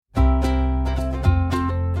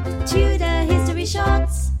Tudor History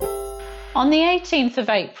Shots. On the 18th of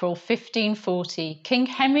April 1540, King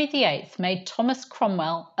Henry VIII made Thomas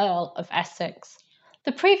Cromwell Earl of Essex.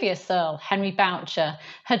 The previous Earl, Henry Boucher,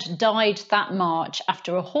 had died that March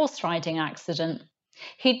after a horse riding accident.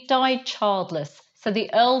 He'd died childless, so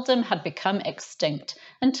the earldom had become extinct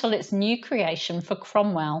until its new creation for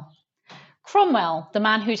Cromwell. Cromwell, the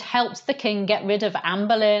man who'd helped the king get rid of Anne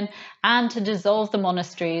Boleyn and to dissolve the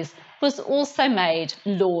monasteries, was also made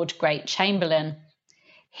Lord Great Chamberlain.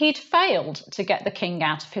 He'd failed to get the king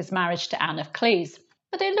out of his marriage to Anne of Cleves,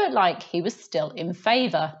 but it looked like he was still in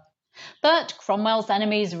favour. But Cromwell's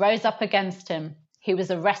enemies rose up against him. He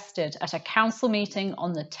was arrested at a council meeting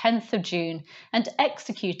on the 10th of June and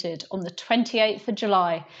executed on the 28th of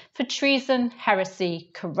July for treason, heresy,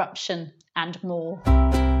 corruption and more.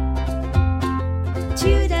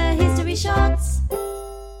 Tudor History Shots.